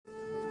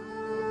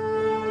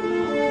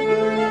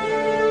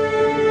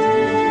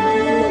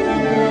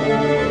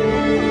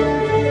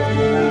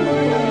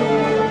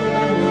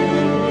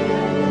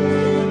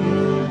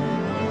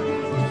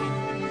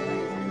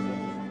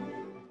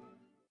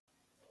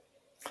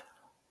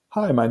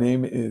Hi, my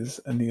name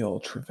is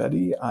Anil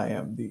Trivedi. I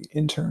am the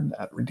intern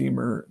at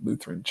Redeemer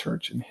Lutheran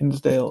Church in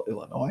Hinsdale,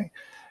 Illinois.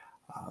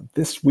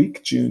 This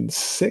week, June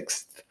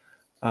 6th,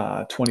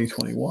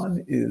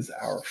 2021, is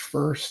our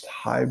first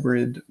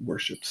hybrid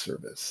worship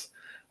service.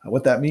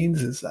 What that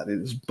means is that it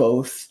is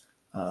both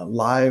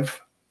live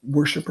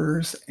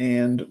worshipers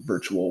and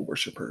virtual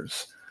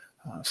worshipers.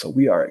 So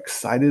we are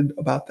excited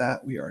about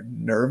that. We are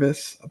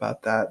nervous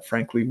about that.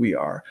 Frankly, we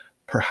are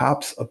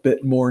perhaps a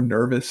bit more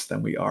nervous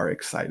than we are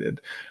excited.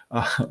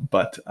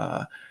 But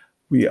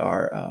we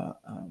are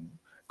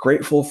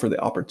grateful for the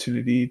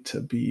opportunity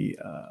to be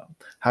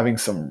having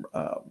some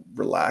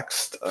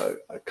relaxed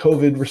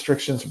COVID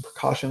restrictions and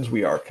precautions.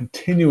 We are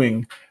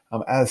continuing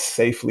as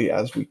safely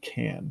as we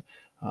can.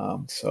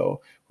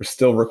 So we're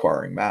still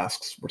requiring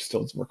masks. We're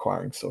still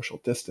requiring social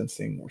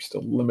distancing. We're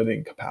still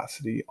limiting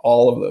capacity,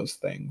 all of those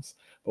things.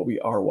 But we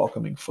are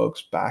welcoming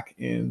folks back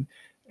in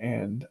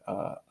and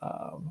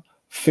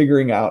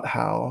figuring out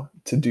how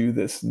to do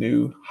this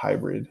new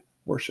hybrid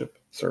worship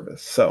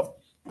service. So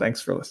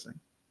thanks for listening.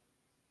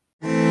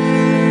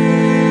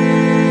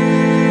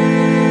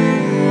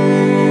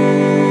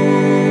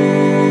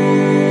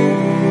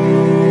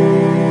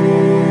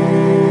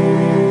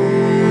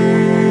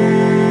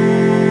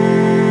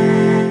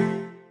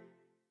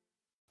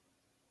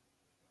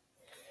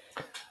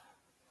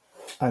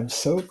 I'm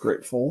so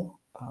grateful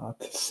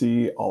to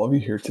see all of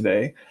you here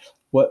today.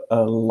 What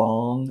a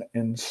long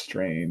and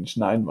strange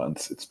 9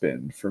 months it's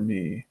been for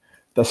me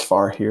thus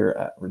far here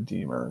at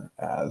Redeemer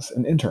as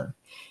an intern.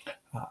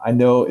 I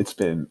know it's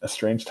been a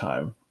strange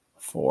time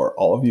for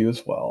all of you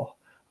as well,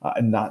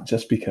 and not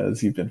just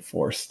because you've been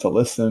forced to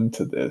listen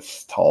to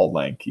this tall,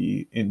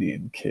 lanky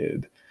Indian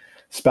kid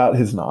spout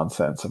his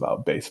nonsense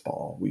about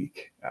baseball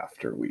week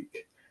after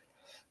week.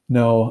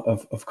 No,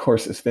 of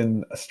course, it's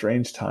been a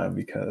strange time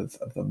because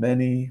of the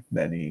many,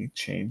 many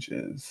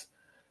changes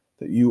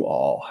that you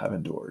all have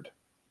endured.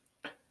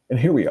 And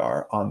here we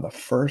are on the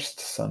first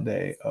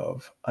Sunday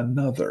of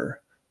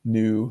another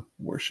new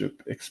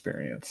worship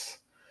experience.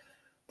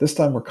 This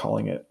time we're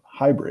calling it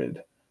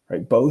hybrid,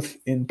 right? Both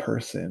in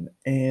person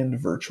and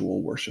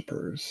virtual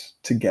worshipers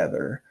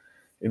together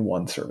in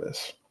one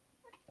service.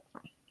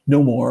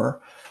 No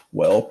more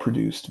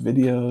well-produced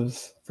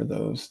videos for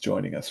those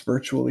joining us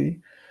virtually.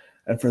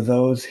 And for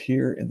those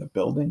here in the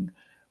building,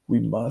 we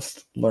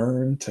must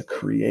learn to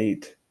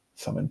create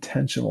some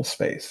intentional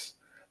space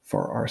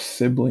for our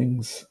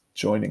siblings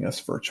joining us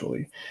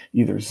virtually,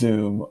 either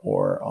Zoom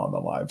or on the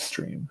live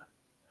stream.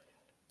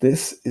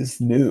 This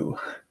is new.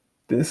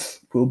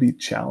 This will be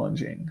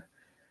challenging.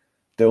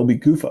 There will be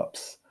goof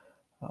ups,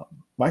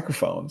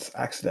 microphones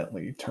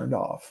accidentally turned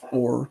off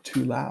or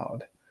too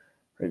loud,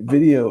 right?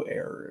 Video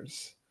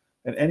errors,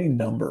 and any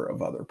number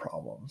of other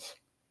problems.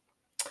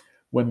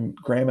 When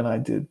Graham and I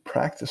did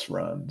practice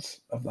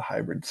runs of the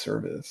hybrid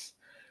service,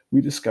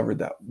 we discovered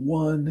that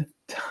one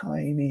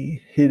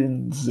tiny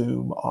hidden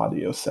Zoom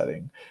audio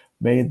setting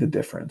made the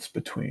difference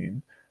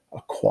between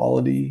a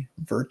quality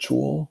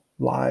virtual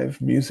live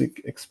music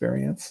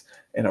experience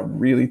and a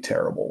really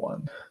terrible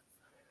one.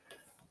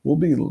 We'll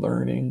be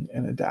learning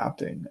and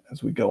adapting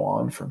as we go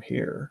on from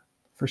here,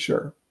 for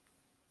sure.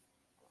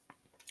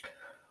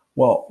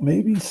 Well,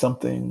 maybe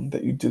something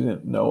that you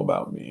didn't know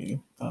about me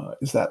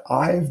is that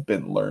I've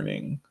been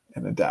learning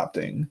and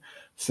adapting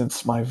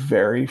since my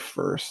very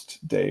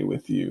first day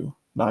with you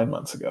 9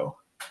 months ago.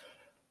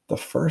 The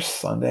first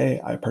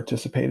Sunday I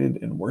participated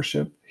in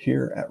worship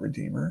here at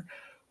Redeemer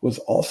was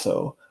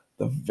also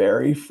the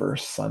very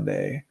first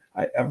Sunday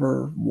I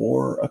ever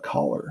wore a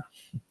collar.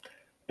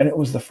 And it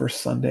was the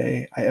first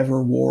Sunday I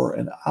ever wore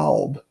an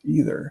alb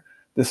either,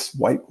 this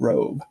white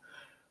robe.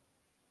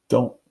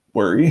 Don't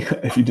worry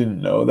if you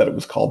didn't know that it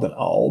was called an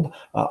alb.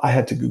 I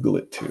had to Google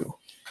it too.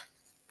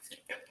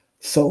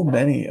 So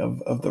many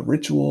of the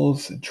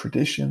rituals and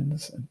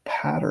traditions and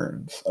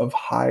patterns of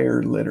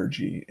higher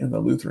liturgy in the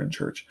Lutheran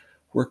Church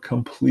were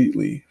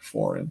completely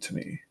foreign to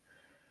me.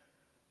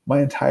 My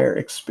entire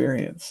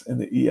experience in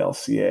the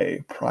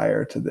ELCA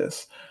prior to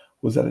this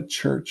was at a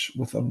church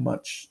with a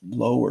much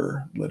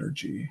lower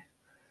liturgy,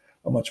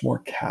 a much more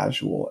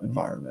casual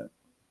environment.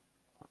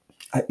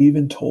 I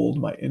even told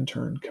my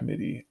intern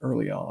committee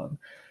early on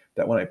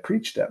that when I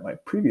preached at my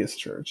previous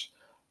church,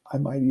 I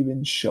might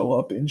even show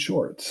up in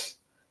shorts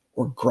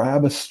or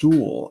grab a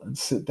stool and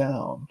sit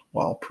down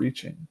while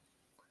preaching.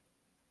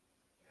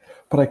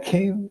 But I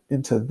came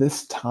into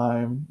this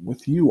time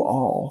with you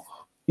all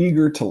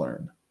eager to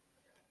learn.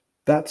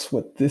 That's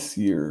what this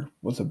year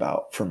was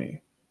about for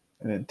me,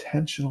 an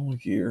intentional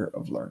year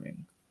of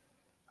learning.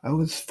 I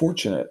was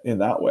fortunate in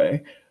that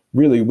way,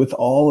 really, with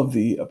all of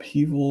the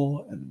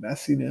upheaval and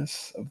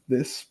messiness of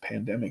this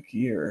pandemic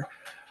year.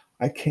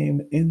 I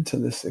came into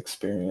this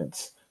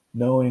experience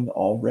knowing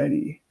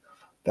already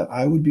that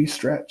I would be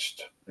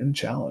stretched and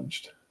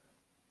challenged,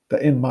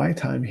 that in my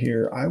time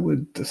here, I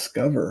would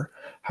discover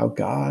how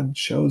God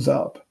shows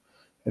up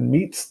and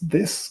meets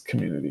this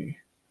community.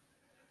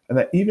 And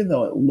that even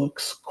though it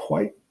looks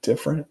quite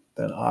different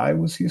than I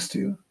was used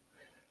to,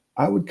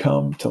 I would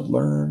come to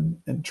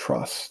learn and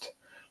trust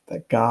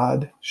that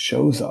God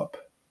shows up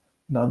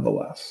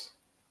nonetheless.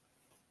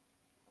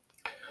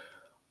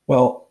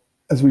 Well,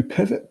 as we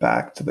pivot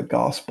back to the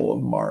Gospel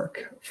of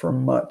Mark for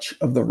much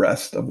of the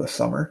rest of the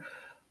summer,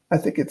 I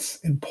think it's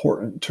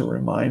important to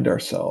remind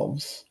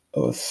ourselves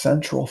of a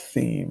central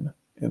theme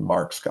in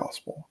Mark's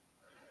Gospel,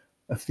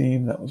 a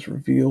theme that was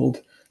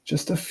revealed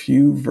just a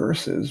few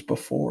verses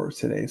before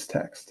today's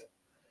text.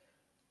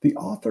 The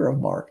author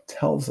of Mark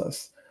tells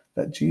us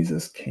that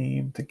Jesus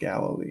came to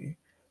Galilee,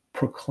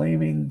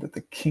 proclaiming that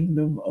the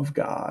kingdom of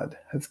God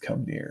has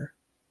come near.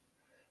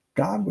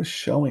 God was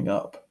showing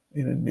up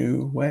in a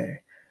new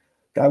way.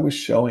 God was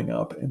showing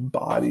up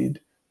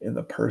embodied in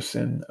the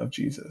person of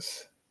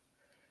Jesus.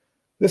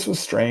 This was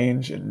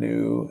strange and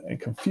new and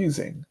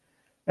confusing,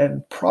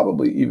 and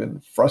probably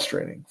even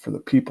frustrating for the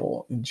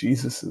people in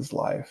Jesus'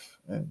 life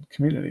and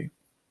community.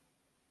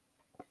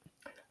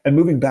 And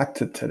moving back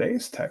to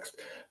today's text,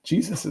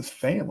 Jesus'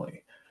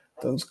 family,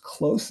 those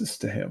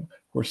closest to him,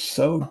 were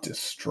so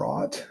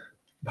distraught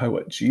by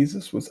what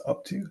Jesus was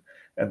up to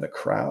and the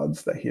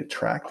crowds that he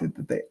attracted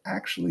that they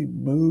actually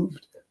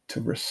moved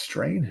to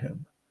restrain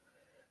him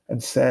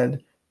and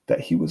said that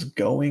he was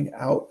going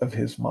out of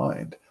his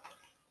mind.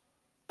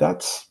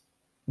 That's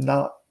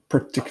not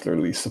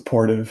particularly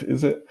supportive,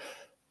 is it?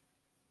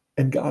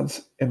 And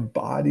God's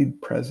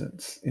embodied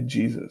presence in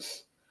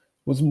Jesus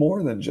was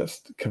more than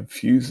just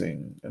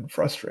confusing and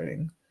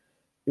frustrating.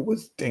 It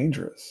was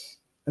dangerous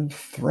and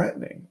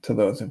threatening to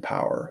those in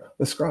power,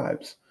 the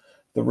scribes,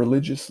 the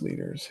religious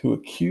leaders who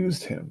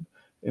accused him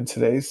in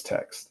today's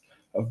text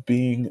of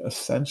being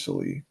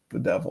essentially the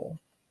devil.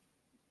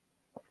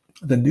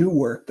 The new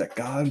work that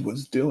God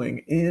was doing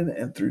in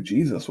and through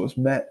Jesus was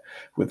met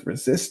with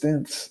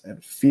resistance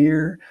and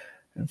fear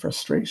and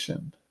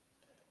frustration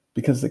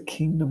because the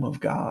kingdom of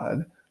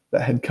God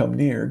that had come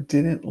near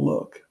didn't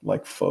look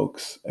like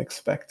folks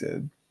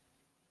expected.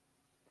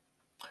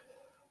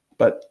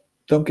 But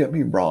don't get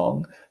me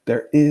wrong,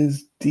 there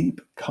is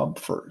deep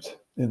comfort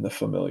in the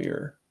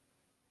familiar,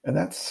 and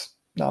that's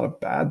not a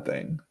bad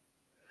thing.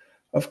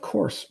 Of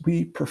course,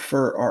 we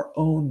prefer our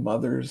own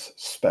mother's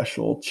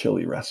special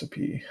chili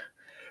recipe,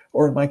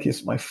 or in my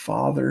case, my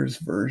father's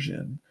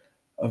version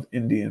of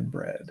Indian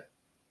bread.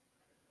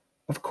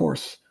 Of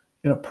course,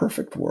 in a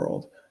perfect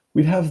world,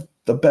 we'd have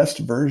the best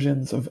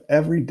versions of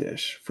every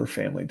dish for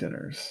family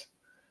dinners.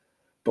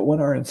 But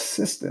when our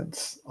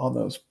insistence on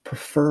those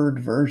preferred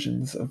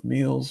versions of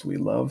meals we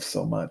love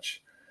so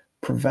much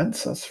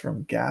prevents us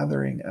from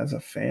gathering as a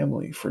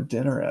family for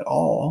dinner at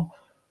all,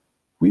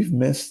 we've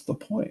missed the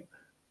point.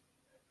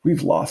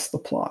 We've lost the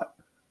plot.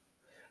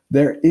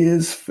 There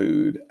is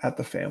food at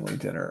the family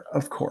dinner,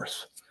 of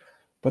course,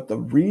 but the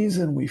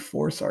reason we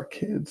force our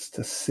kids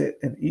to sit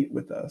and eat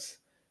with us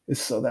is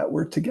so that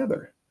we're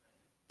together,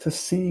 to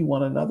see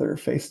one another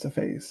face to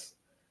face,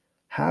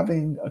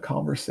 having a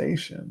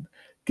conversation,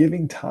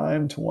 giving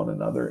time to one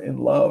another in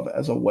love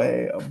as a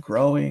way of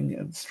growing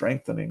and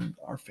strengthening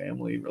our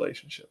family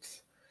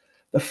relationships.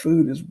 The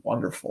food is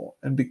wonderful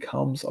and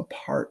becomes a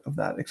part of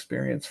that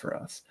experience for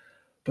us.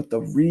 But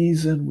the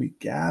reason we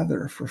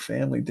gather for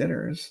family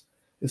dinners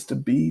is to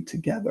be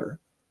together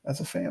as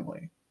a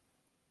family.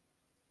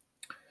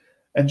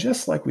 And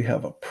just like we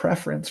have a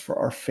preference for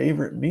our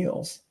favorite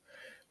meals,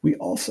 we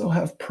also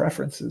have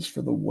preferences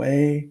for the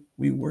way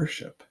we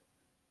worship,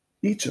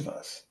 each of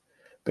us,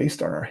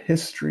 based on our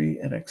history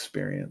and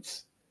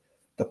experience.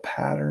 The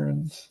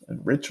patterns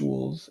and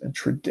rituals and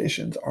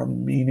traditions are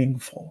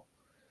meaningful.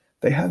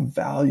 They have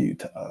value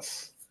to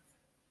us.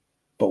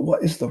 But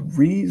what is the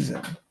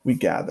reason we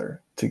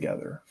gather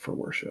together for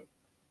worship?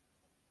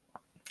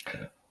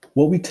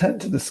 Well, we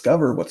tend to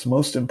discover what's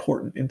most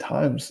important in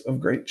times of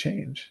great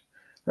change,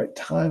 right?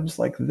 Times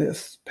like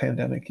this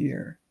pandemic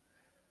year.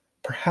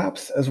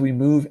 Perhaps as we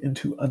move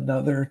into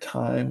another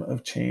time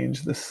of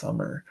change this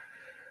summer,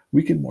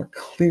 we can more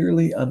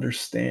clearly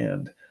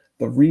understand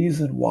the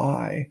reason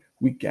why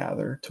we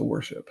gather to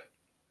worship.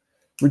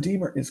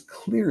 Redeemer is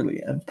clearly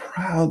and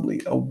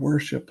proudly a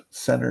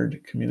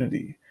worship-centered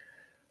community.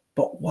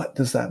 But what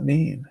does that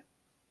mean?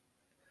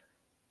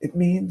 It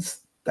means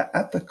that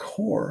at the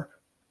core,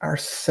 our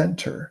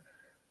center,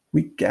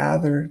 we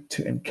gather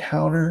to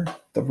encounter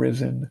the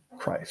risen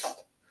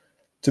Christ,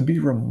 to be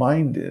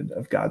reminded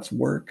of God's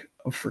work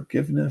of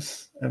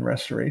forgiveness and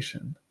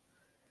restoration,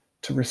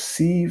 to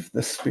receive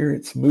the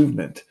Spirit's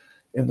movement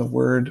in the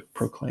word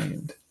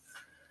proclaimed,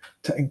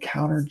 to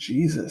encounter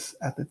Jesus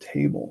at the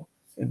table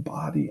in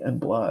body and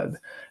blood,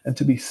 and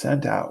to be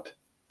sent out,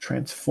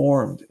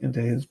 transformed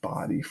into his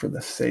body for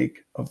the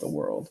sake of the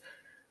world.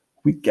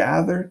 We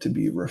gather to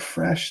be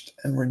refreshed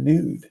and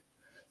renewed,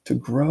 to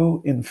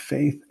grow in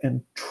faith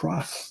and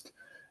trust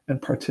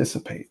and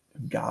participate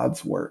in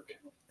God's work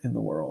in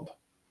the world.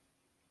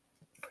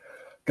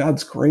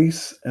 God's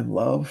grace and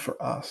love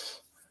for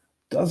us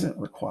doesn't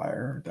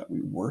require that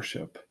we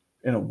worship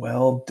in a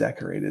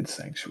well-decorated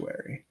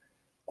sanctuary,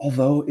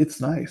 although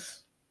it's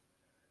nice.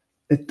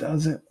 It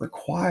doesn't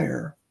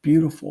require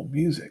beautiful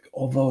music,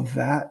 although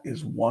that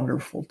is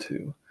wonderful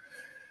too.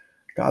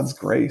 God's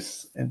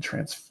grace and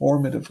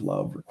transformative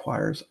love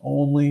requires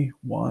only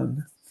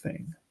one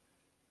thing: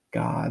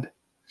 God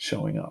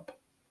showing up.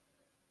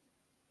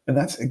 And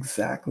that's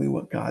exactly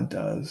what God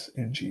does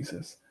in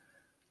Jesus.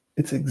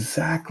 It's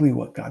exactly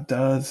what God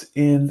does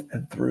in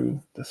and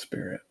through the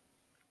Spirit.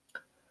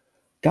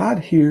 God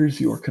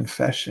hears your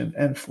confession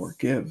and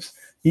forgives,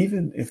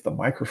 even if the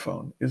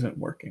microphone isn't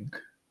working.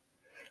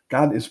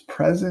 God is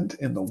present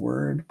in the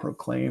word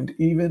proclaimed,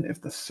 even if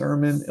the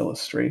sermon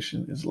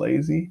illustration is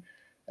lazy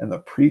and the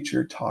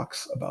preacher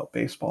talks about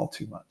baseball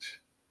too much.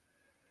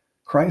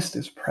 Christ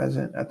is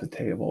present at the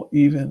table,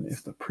 even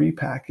if the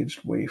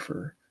prepackaged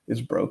wafer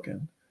is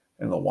broken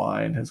and the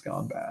wine has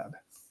gone bad.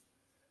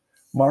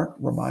 Mark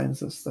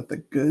reminds us that the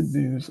good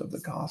news of the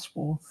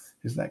gospel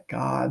is that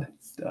God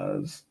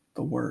does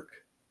the work.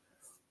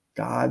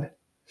 God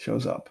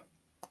shows up.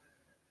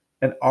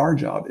 And our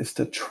job is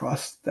to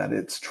trust that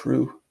it's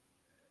true,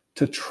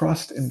 to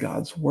trust in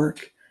God's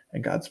work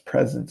and God's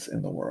presence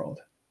in the world.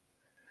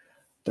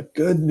 The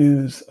good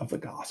news of the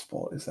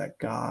gospel is that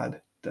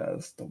God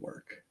does the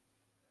work.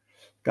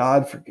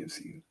 God forgives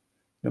you,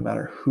 no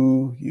matter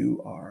who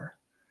you are.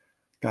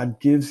 God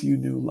gives you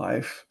new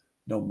life,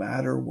 no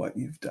matter what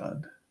you've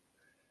done.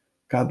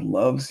 God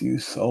loves you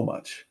so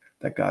much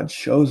that God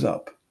shows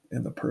up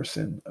in the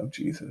person of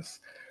Jesus.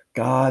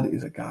 God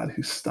is a God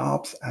who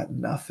stops at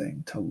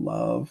nothing to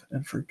love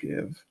and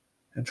forgive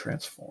and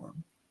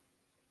transform.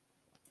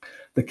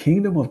 The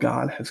kingdom of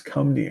God has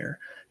come near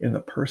in the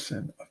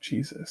person of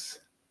Jesus.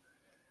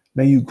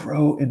 May you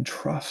grow in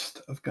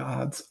trust of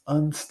God's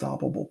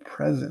unstoppable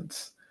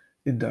presence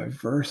in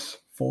diverse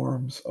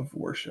forms of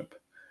worship.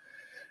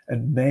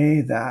 And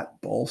may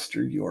that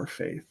bolster your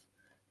faith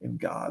in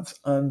God's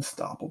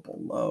unstoppable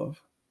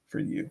love for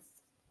you.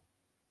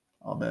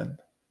 Amen.